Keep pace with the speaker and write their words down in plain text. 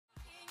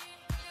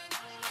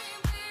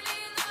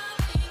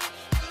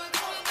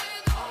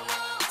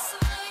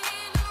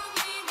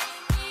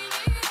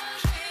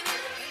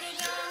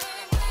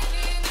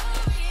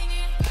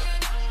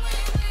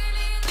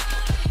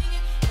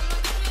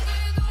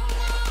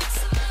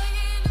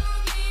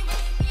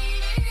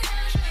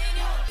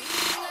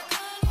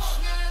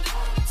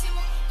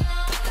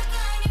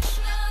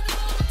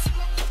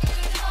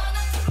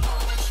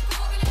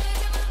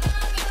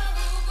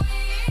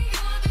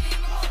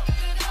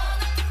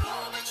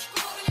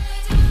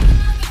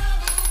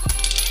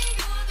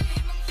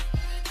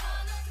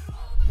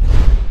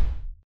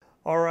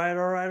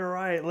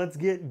let's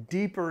get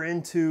deeper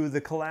into the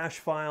Kalash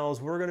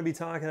files. We're going to be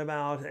talking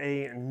about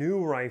a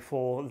new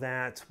rifle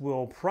that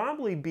will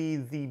probably be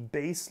the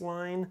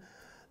baseline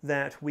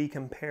that we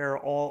compare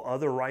all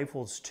other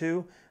rifles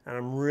to. And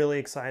I'm really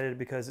excited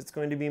because it's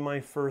going to be my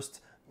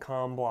first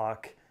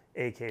Combloc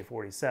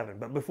AK-47.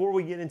 But before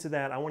we get into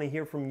that, I want to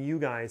hear from you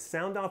guys.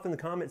 Sound off in the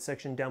comment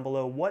section down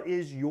below. What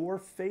is your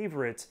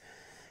favorite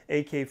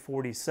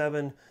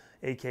AK-47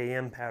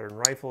 AKM pattern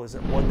rifle? Is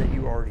it one that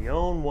you already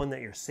own, one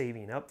that you're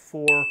saving up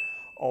for,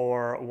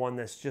 or one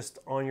that's just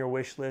on your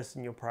wish list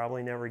and you'll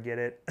probably never get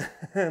it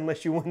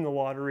unless you win the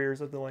lottery or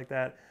something like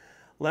that?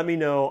 Let me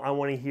know. I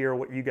want to hear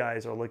what you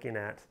guys are looking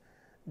at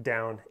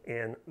down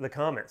in the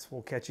comments.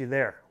 We'll catch you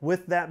there.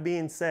 With that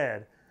being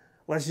said,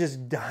 let's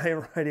just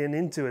dive right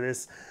into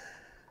this.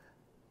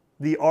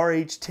 The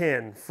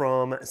RH-10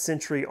 from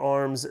Century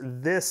Arms.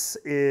 This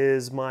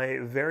is my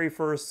very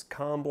first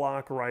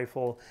Combloc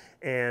rifle,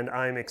 and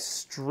I'm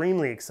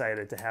extremely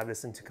excited to have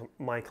this into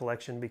my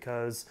collection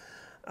because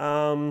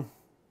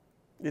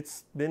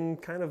it's been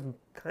kind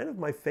of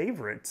my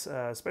favorite,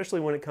 especially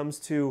when it comes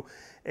to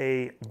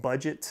a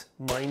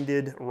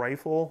budget-minded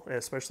rifle,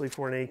 especially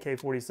for an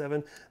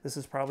AK-47. This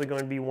is probably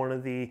going to be one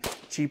of the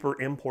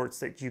cheaper imports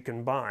that you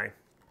can buy.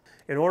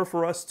 In order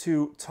for us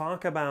to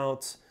talk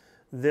about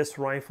this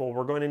rifle,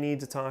 we're going to need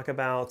to talk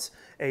about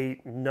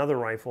another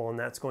rifle, and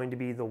that's going to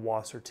be the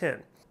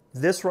RH-10.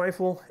 This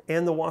rifle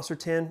and the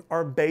RH-10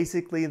 are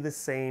basically the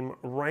same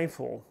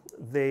rifle.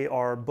 They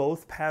are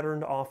both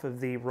patterned off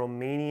of the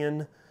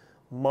Romanian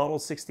Model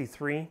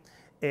 63,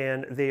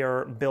 and they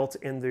are built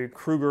in the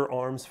Kruger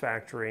Arms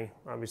factory,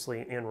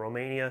 obviously in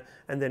Romania,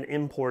 and then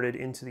imported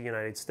into the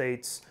United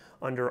States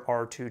under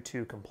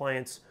R22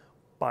 compliance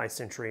by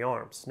Century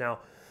Arms. Now,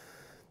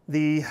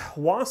 the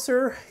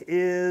Wasser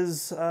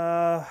is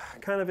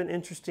kind of an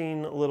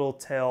interesting little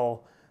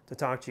tale to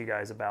talk to you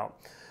guys about.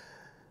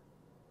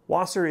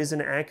 Wasser is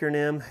an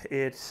acronym.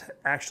 It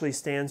actually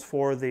stands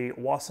for the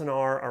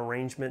Wassenaar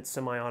Arrangement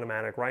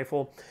Semi-Automatic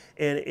Rifle,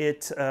 and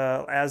it,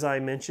 as I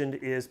mentioned,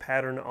 is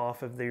patterned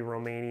off of the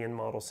Romanian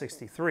Model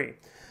 63.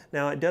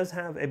 Now, it does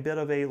have a bit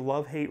of a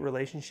love-hate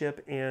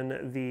relationship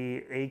in the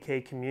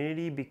AK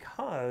community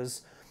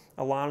because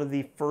a lot of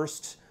the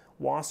first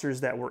Wassers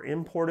that were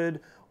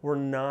imported were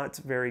not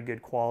very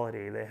good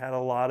quality. They had a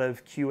lot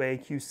of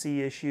QA, QC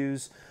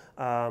issues.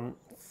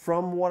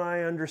 From what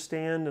I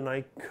understand, and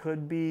I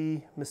could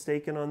be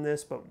mistaken on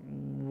this, but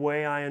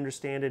way I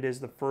understand it is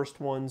the first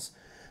ones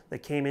that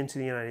came into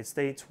the United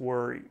States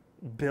were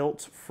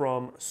built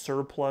from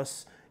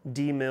surplus,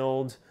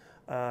 demilled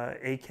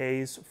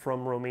AKs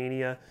from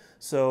Romania.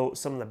 So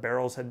some of the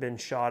barrels had been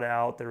shot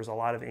out. There was a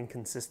lot of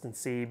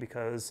inconsistency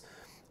because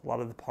a lot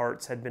of the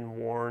parts had been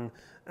worn.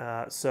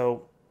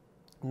 So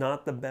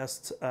not the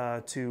best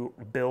to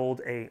build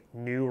a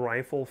new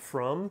rifle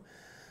from.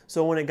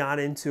 So when it got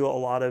into a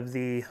lot of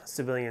the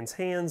civilians'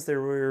 hands,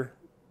 there were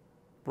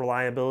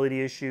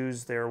reliability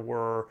issues, there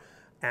were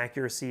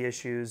accuracy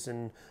issues,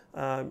 and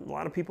a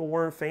lot of people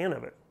weren't a fan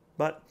of it.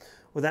 But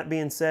with that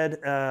being said,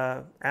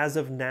 as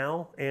of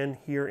now and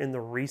here in the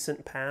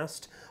recent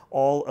past,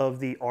 all of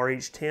the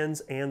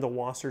RH-10s and the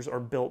Wassers are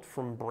built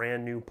from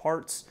brand new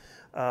parts.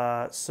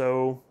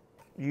 So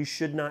you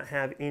should not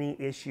have any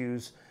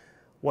issues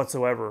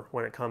whatsoever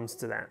when it comes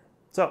to that.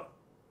 So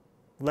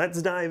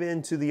let's dive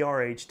into the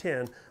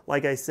RH-10.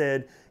 Like I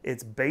said,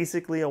 it's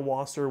basically a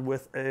Wasser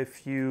with a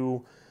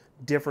few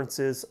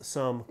differences,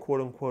 some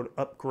quote-unquote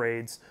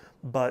upgrades,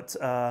 but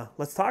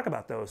let's talk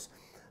about those.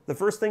 The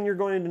first thing you're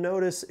going to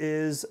notice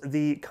is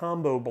the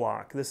combo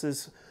block. This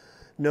is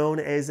known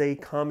as a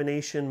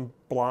combination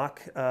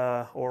block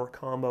or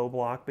combo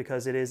block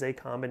because it is a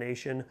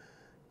combination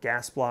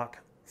gas block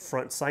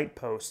front sight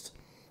post.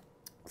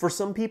 For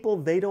some people,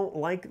 they don't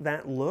like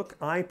that look.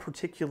 I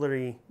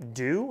particularly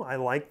do. I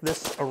like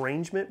this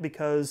arrangement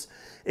because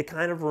it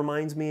kind of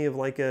reminds me of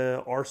like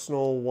a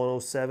Arsenal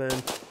 107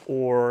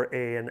 or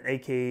an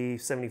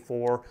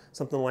AK-74,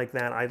 something like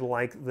that. I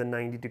like the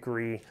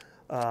 90-degree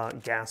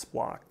gas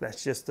block.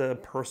 That's just a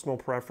personal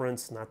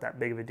preference, not that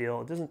big of a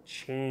deal. It doesn't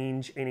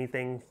change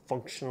anything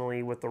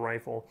functionally with the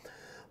rifle,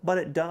 but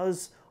it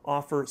does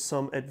offer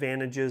some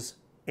advantages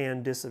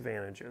and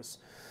disadvantages.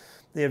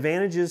 The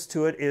advantages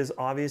to it is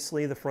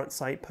obviously the front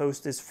sight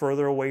post is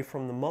further away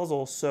from the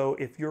muzzle, so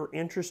if you're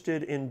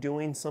interested in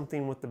doing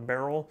something with the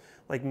barrel,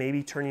 like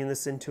maybe turning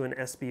this into an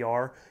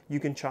SBR, you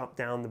can chop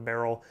down the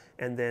barrel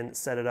and then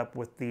set it up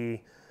with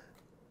the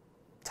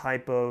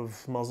type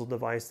of muzzle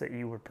device that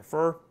you would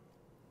prefer.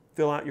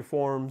 Fill out your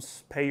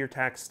forms, pay your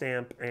tax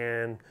stamp,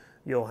 and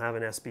you'll have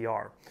an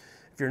SBR.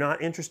 If you're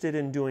not interested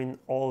in doing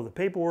all of the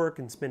paperwork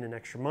and spending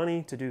extra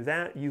money to do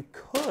that, you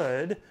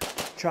could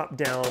chop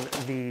down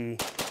the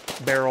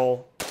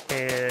barrel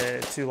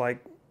to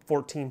like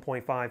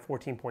 14.5,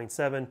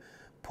 14.7,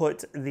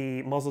 put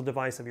the muzzle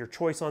device of your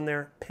choice on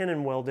there, pin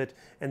and weld it,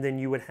 and then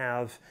you would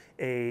have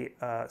a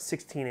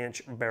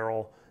 16-inch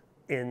barrel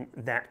in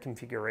that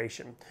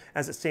configuration.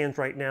 As it stands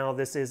right now,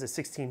 this is a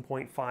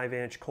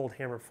 16.5-inch cold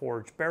hammer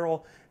forged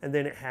barrel, and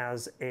then it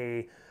has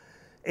a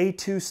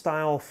A2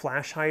 style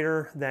flash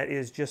hider that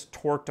is just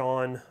torqued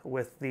on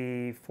with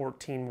the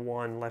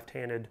 14-1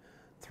 left-handed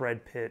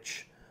thread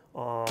pitch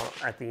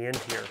at the end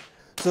here.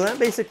 So that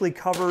basically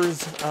covers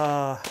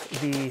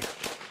the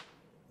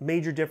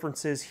major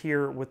differences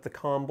here with the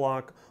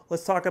Combloc.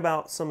 Let's talk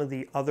about some of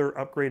the other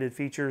upgraded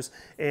features,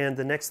 and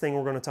the next thing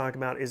we're going to talk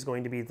about is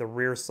going to be the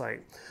rear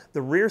sight.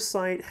 The rear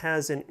sight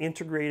has an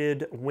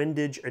integrated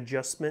windage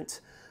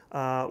adjustment,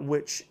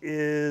 which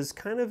is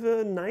kind of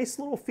a nice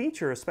little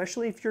feature,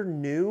 especially if you're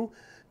new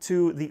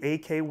to the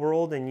AK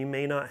world and you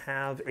may not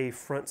have a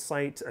front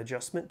sight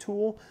adjustment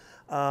tool.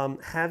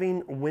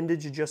 Having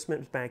windage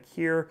adjustments back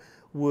here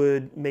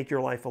would make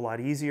your life a lot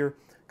easier,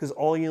 because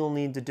all you'll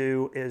need to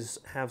do is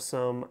have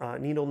some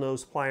needle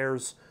nose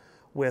pliers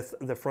with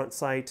the front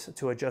sight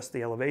to adjust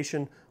the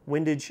elevation,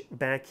 windage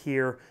back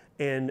here,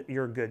 and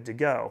you're good to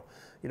go.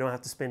 You don't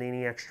have to spend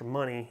any extra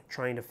money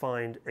trying to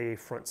find a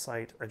front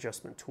sight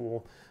adjustment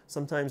tool.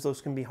 Sometimes those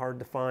can be hard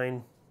to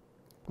find,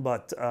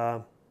 but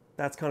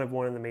that's kind of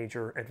one of the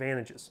major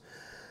advantages.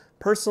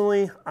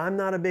 Personally, I'm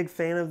not a big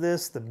fan of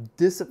this. The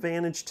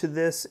disadvantage to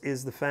this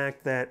is the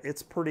fact that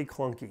it's pretty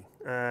clunky.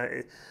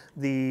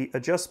 The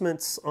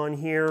adjustments on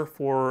here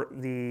for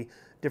the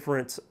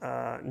different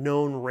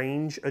known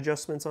range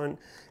adjustments on,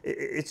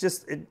 it's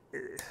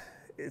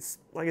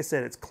like I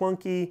said, it's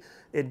clunky.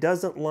 It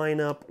doesn't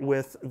line up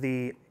with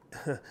the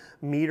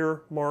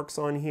meter marks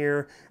on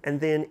here. And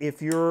then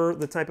if you're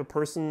the type of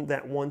person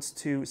that wants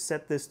to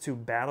set this to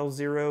battle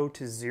zero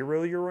to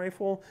zero your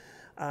rifle,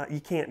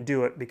 you can't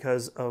do it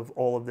because of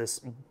all of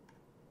this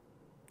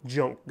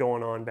junk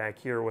going on back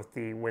here with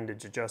the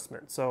windage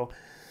adjustment. So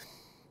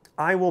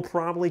I will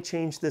probably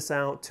change this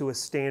out to a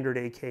standard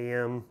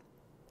AKM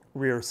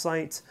rear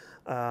sight,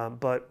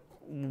 but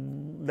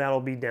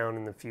that'll be down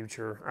in the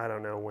future. I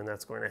don't know when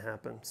that's going to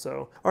happen.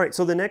 So, all right,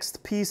 so the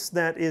next piece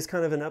that is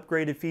kind of an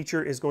upgraded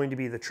feature is going to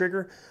be the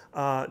trigger.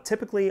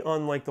 Typically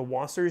on like the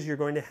Wassers, you're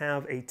going to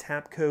have a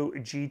Tapco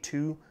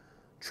G2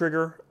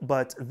 trigger,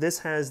 but this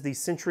has the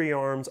Century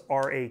Arms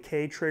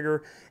RAK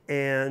trigger,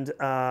 and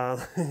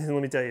let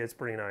me tell you, it's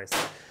pretty nice.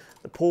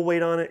 The pull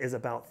weight on it is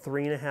about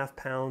 3.5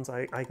 pounds.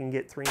 I can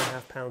get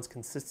 3.5 pounds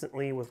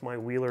consistently with my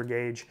Wheeler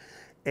gauge,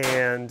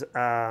 and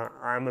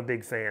I'm a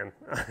big fan.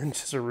 I'm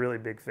just a really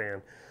big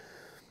fan.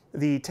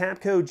 The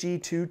Tapco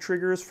G2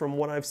 triggers, from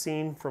what I've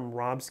seen from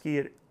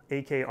Robski at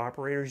AK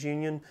Operators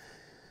Union,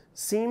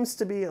 seems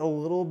to be a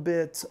little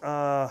bit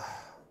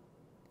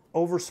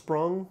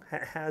oversprung,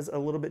 has a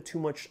little bit too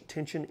much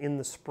tension in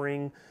the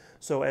spring.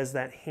 So as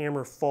that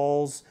hammer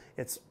falls,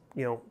 it's,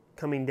 you know,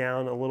 coming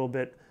down a little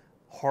bit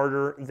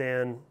harder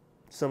than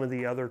some of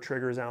the other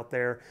triggers out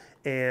there.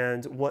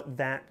 And what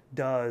that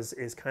does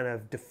is kind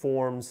of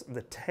deforms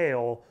the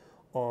tail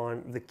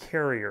on the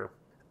carrier.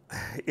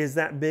 Is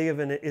that big of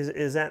an,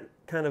 is that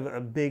kind of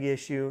a big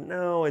issue?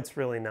 No, it's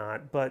really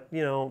not. But,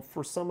 you know,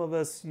 for some of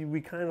us,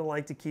 we kind of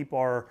like to keep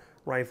our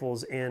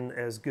rifles in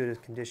as good a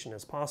condition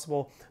as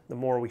possible. The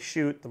more we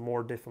shoot, the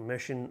more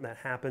deformation that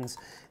happens.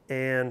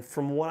 And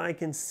from what I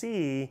can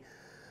see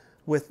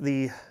with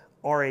the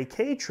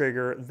RAK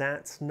trigger,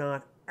 that's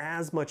not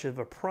as much of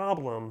a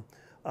problem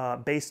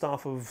based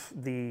off of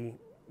the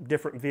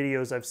different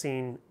videos I've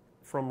seen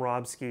from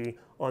Robski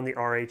on the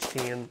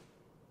RH-10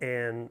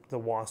 and the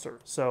Wasser.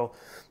 So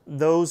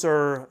those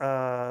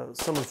are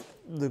some of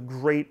the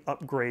great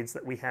upgrades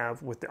that we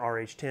have with the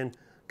RH-10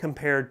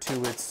 compared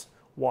to its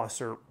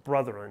Wasser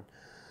brethren.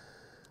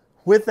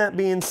 With that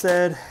being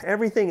said,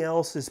 everything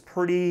else is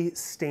pretty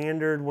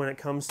standard when it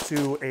comes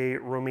to a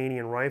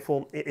Romanian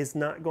rifle. It is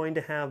not going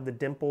to have the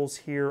dimples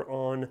here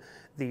on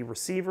the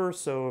receiver,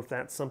 so if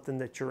that's something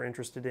that you're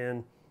interested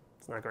in,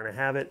 it's not going to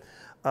have it.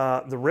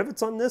 The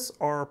rivets on this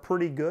are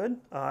pretty good.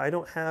 I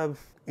don't have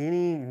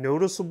any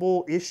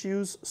noticeable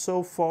issues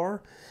so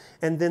far.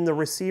 And then the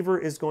receiver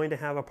is going to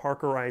have a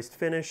Parkerized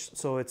finish,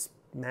 so it's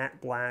matte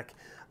black.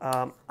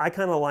 I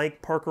kind of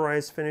like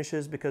Parkerized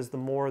finishes because the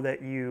more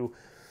that you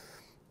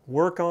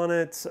work on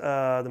it,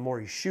 the more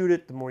you shoot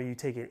it, the more you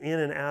take it in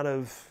and out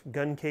of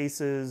gun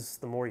cases,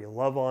 the more you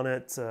love on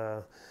it.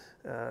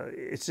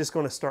 It's just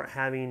going to start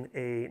having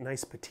a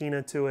nice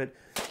patina to it.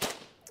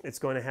 It's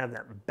going to have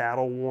that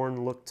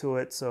battle-worn look to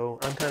it. So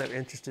I'm kind of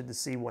interested to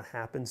see what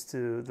happens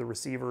to the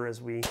receiver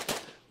as we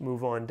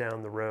move on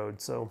down the road.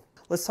 So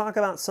let's talk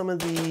about some of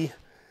the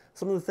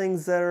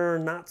things that are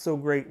not so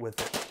great with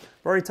it.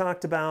 I've already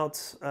talked about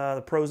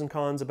the pros and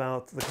cons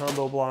about the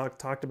combo block,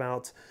 talked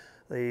about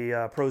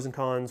the pros and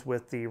cons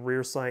with the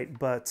rear sight,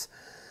 but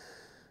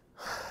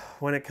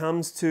when it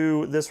comes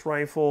to this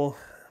rifle,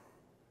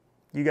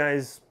 you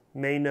guys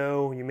may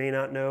know, you may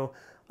not know,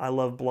 I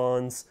love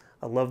blondes.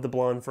 I love the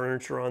blonde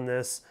furniture on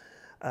this.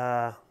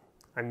 I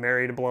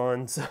married a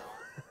blonde, so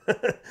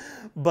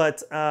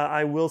but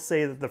I will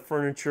say that the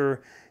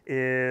furniture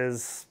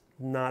is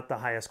not the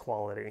highest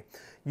quality.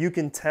 You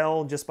can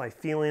tell just by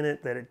feeling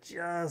it that it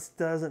just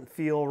doesn't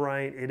feel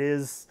right. It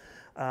is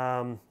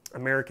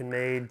American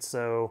made,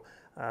 so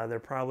they're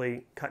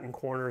probably cutting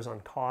corners on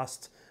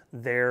cost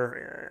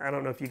there. I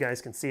don't know if you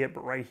guys can see it,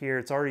 but right here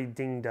it's already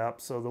dinged up,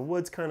 so the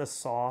wood's kind of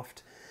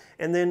soft.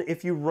 And then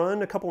if you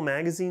run a couple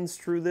magazines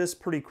through this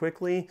pretty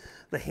quickly,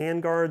 the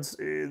handguards,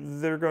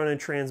 they're going to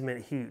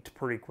transmit heat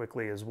pretty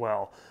quickly as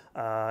well.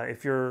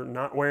 If you're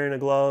not wearing a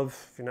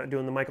glove, if you're not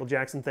doing the Michael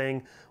Jackson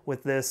thing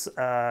with this,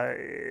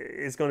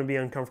 it's going to be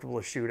uncomfortable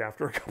to shoot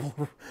after a couple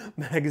of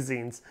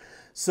magazines.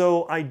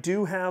 So I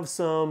do have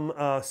some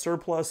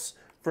surplus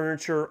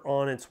furniture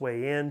on its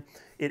way in.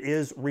 It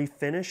is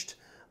refinished,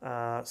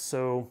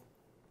 so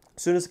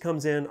as soon as it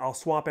comes in, I'll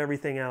swap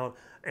everything out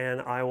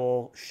and I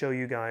will show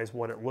you guys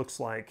what it looks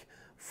like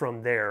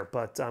from there.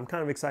 But I'm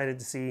kind of excited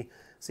to see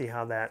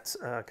how that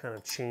kind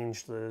of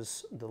changed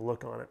the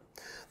look on it.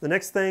 The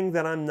next thing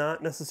that I'm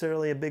not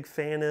necessarily a big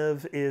fan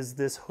of is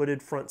this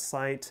hooded front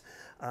sight.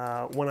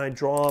 When I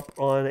draw up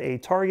on a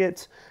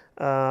target,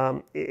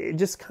 it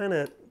just kind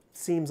of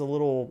seems a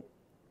little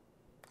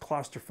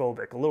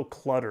claustrophobic, a little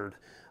cluttered.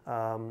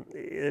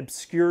 It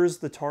obscures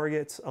the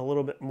target a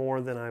little bit more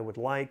than I would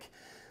like.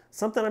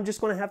 Something I'm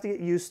just going to have to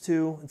get used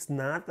to. It's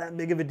not that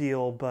big of a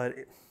deal, but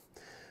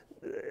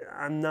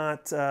I'm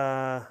not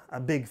a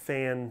big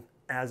fan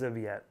as of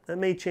yet. That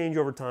may change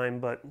over time,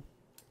 but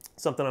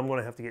something I'm going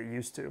to have to get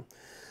used to.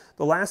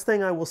 The last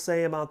thing I will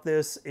say about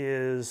this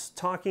is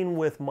talking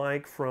with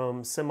Mike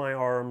from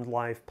Semi-Armed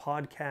Life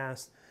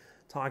podcast,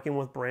 talking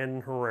with Brandon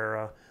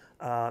Herrera,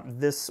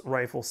 this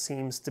rifle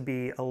seems to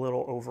be a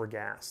little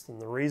overgassed. And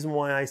the reason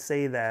why I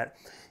say that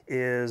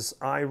is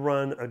I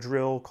run a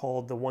drill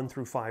called the 1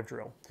 through 5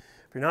 drill.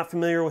 If you're not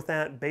familiar with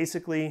that,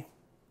 basically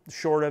the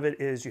short of it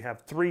is you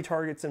have 3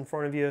 targets in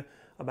front of you,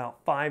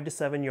 about 5 to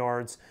 7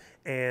 yards,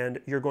 and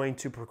you're going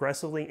to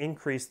progressively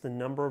increase the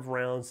number of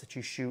rounds that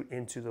you shoot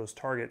into those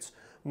targets,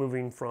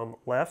 moving from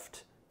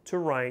left to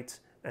right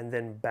and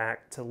then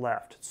back to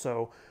left.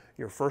 So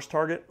your first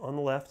target on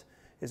the left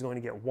is going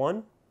to get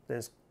 1,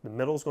 then the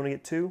middle is going to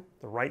get 2,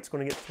 the right's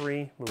going to get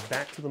 3, move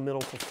back to the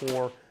middle for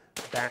 4,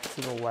 back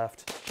to the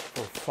left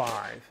for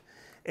 5.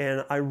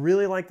 And I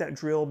really like that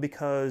drill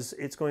because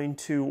it's going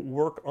to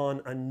work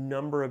on a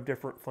number of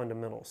different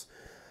fundamentals.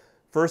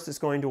 First, it's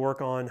going to work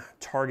on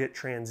target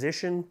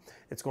transition.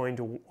 It's going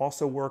to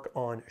also work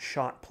on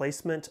shot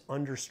placement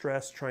under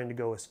stress, trying to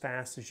go as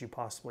fast as you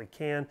possibly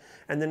can.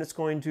 And then it's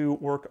going to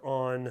work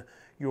on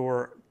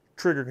your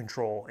trigger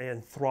control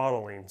and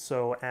throttling.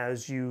 So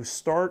as you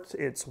start,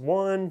 it's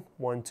 1,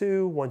 1,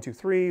 2, 1, 2,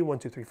 3, 1,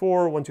 2, 3,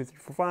 4, 1, 2, 3,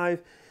 4,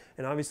 5.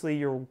 And obviously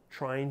you're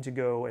trying to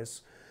go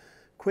as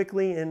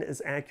quickly and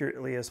as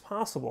accurately as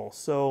possible.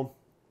 So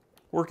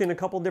working a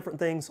couple different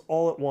things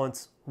all at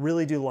once,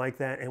 really do like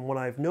that. And what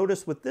I've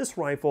noticed with this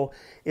rifle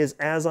is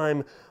as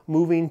I'm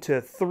moving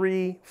to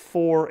 3,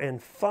 4,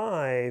 and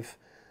 5,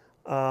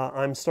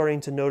 I'm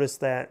starting to notice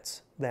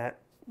that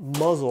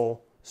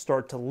muzzle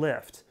start to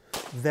lift.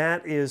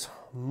 That is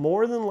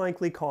more than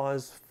likely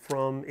caused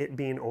from it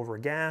being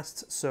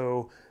overgassed,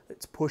 so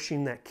it's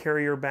pushing that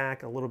carrier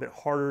back a little bit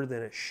harder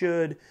than it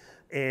should,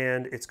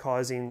 and it's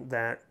causing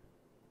that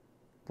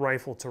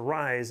rifle to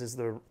rise as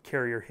the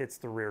carrier hits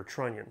the rear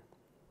trunnion.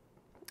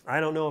 I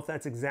don't know if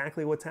that's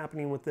exactly what's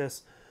happening with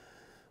this,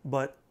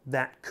 but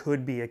that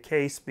could be a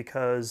case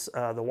because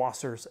the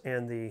Wassers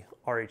and the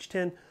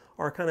RH-10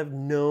 are kind of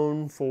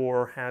known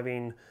for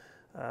having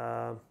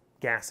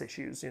gas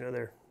issues. You know,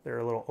 they're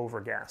a little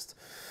overgassed.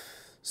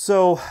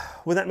 So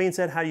with that being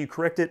said, how do you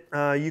correct it?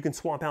 You can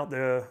swap out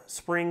the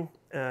spring,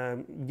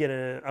 get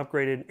an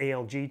upgraded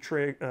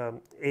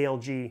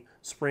ALG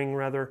spring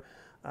rather.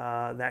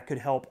 That could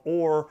help.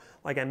 Or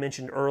like I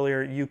mentioned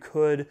earlier, you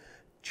could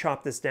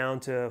chop this down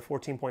to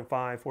 14.5,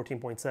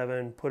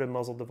 14.7, put a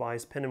muzzle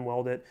device, pin and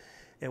weld it.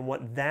 And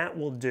what that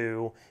will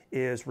do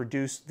is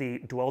reduce the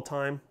dwell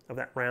time of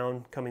that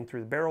round coming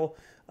through the barrel,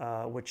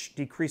 which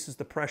decreases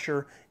the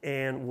pressure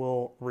and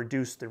will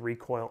reduce the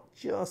recoil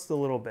just a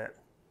little bit.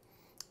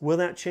 Will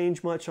that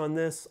change much on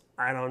this?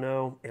 I don't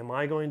know. Am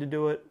I going to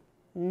do it?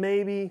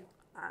 Maybe.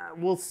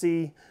 We'll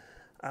see.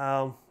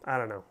 I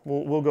don't know.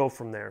 We'll go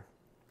from there.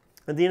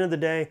 At the end of the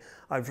day,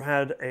 I've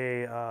had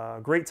a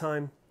great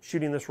time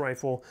shooting this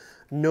rifle.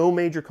 No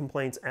major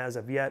complaints as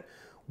of yet.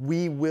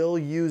 We will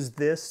use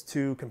this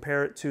to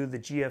compare it to the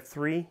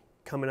GF3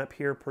 coming up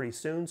here pretty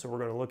soon. So we're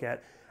going to look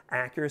at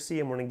accuracy.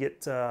 I'm going to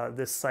get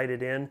this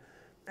sighted in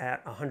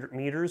at 100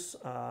 meters,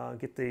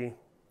 get the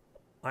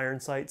iron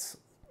sights,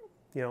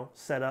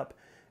 set up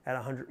at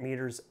 100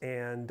 meters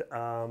and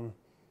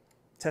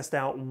test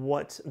out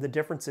what the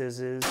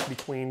differences is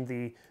between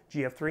the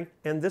GF3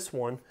 and this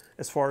one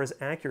as far as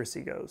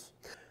accuracy goes.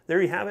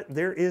 There you have it.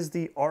 There is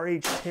the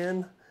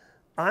RH-10.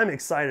 I'm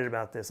excited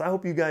about this. I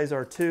hope you guys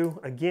are too.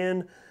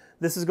 Again,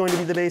 this is going to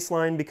be the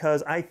baseline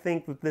because I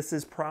think that this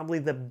is probably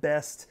the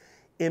best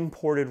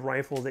imported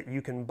rifle that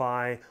you can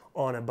buy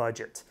on a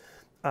budget.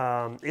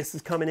 This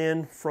is coming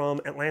in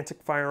from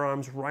Atlantic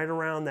Firearms right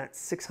around that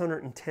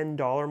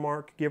 $610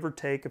 mark, give or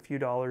take a few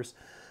dollars.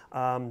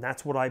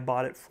 That's what I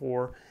bought it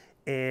for.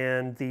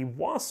 And the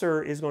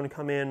Wasser is going to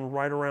come in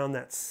right around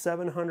that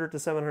 $700 to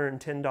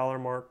 $710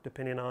 mark,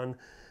 depending on,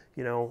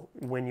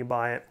 when you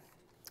buy it.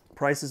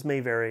 Prices may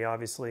vary,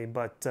 obviously,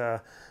 but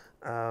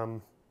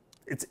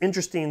it's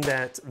interesting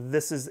that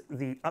this is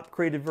the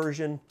upgraded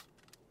version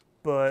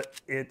but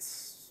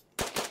it's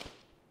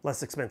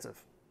less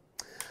expensive.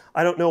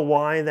 I don't know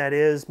why that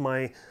is.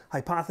 My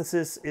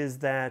hypothesis is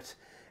that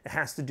it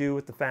has to do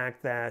with the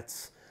fact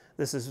that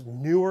this is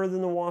newer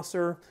than the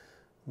Wasser.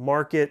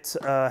 Market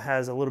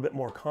has a little bit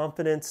more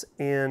confidence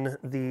in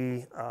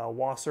the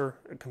Wasser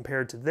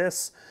compared to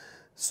this.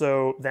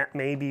 So that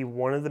may be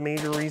one of the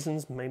major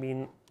reasons.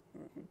 Maybe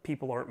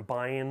people aren't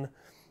buying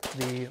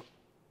the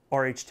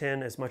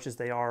RH-10 as much as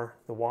they are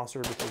the Wasser,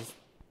 because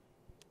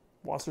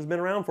Wasser's been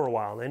around for a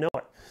while. They know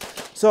it.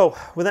 So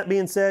with that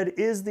being said,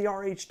 is the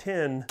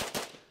RH-10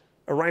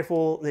 a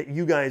rifle that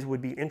you guys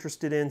would be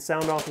interested in?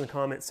 Sound off in the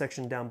comment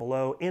section down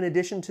below. In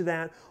addition to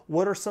that,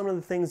 what are some of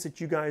the things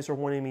that you guys are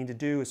wanting me to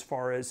do as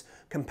far as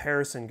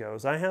comparison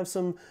goes? I have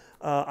some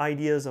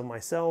ideas of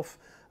myself.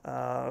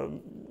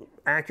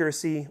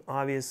 Accuracy,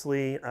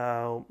 obviously, you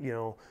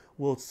know,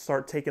 we'll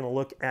start taking a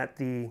look at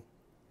the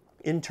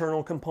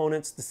internal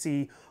components to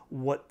see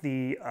what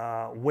the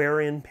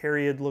wear-in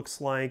period looks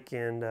like,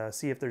 and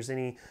see if there's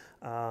any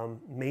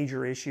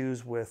major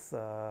issues with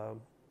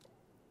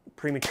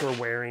premature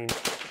wearing,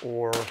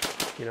 or,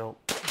 you know,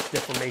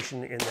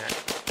 deformation in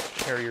that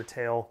carrier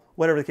tail,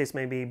 whatever the case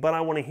may be. But I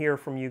want to hear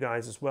from you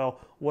guys as well.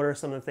 What are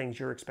some of the things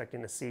you're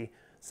expecting to see?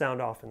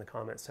 Sound off in the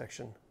comment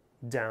section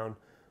down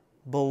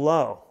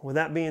below. With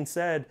that being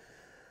said,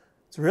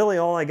 it's really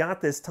all I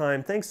got this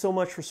time. Thanks so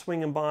much for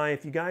swinging by.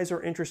 If you guys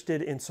are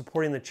interested in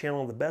supporting the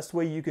channel, the best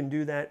way you can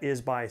do that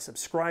is by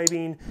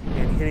subscribing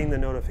and hitting the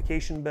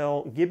notification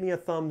bell. Give me a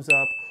thumbs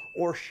up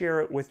or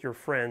share it with your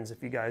friends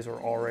if you guys are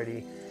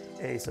already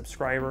a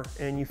subscriber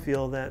and you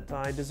feel that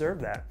I deserve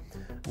that.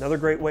 Another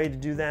great way to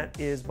do that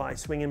is by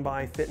swinging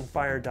by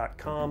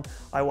fitandfire.com.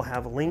 I will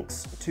have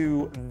links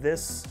to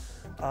this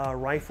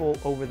rifle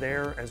over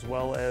there, as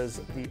well as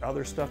the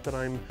other stuff that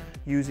I'm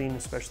using,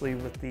 especially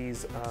with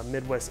these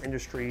Midwest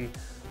Industry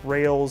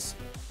rails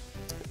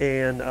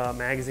and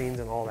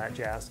magazines and all that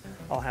jazz.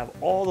 I'll have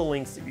all the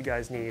links that you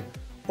guys need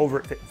over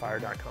at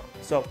fitandfire.com.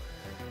 So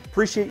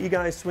appreciate you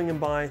guys swinging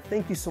by.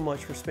 Thank you so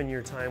much for spending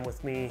your time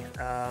with me.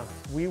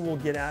 We will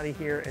get out of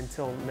here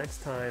until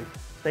next time.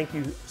 Thank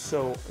you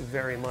so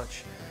very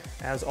much.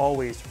 As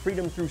always,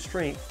 freedom through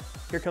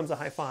strength. Here comes a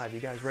high five. You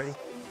guys ready?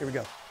 Here we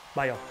go.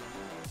 Bye, y'all.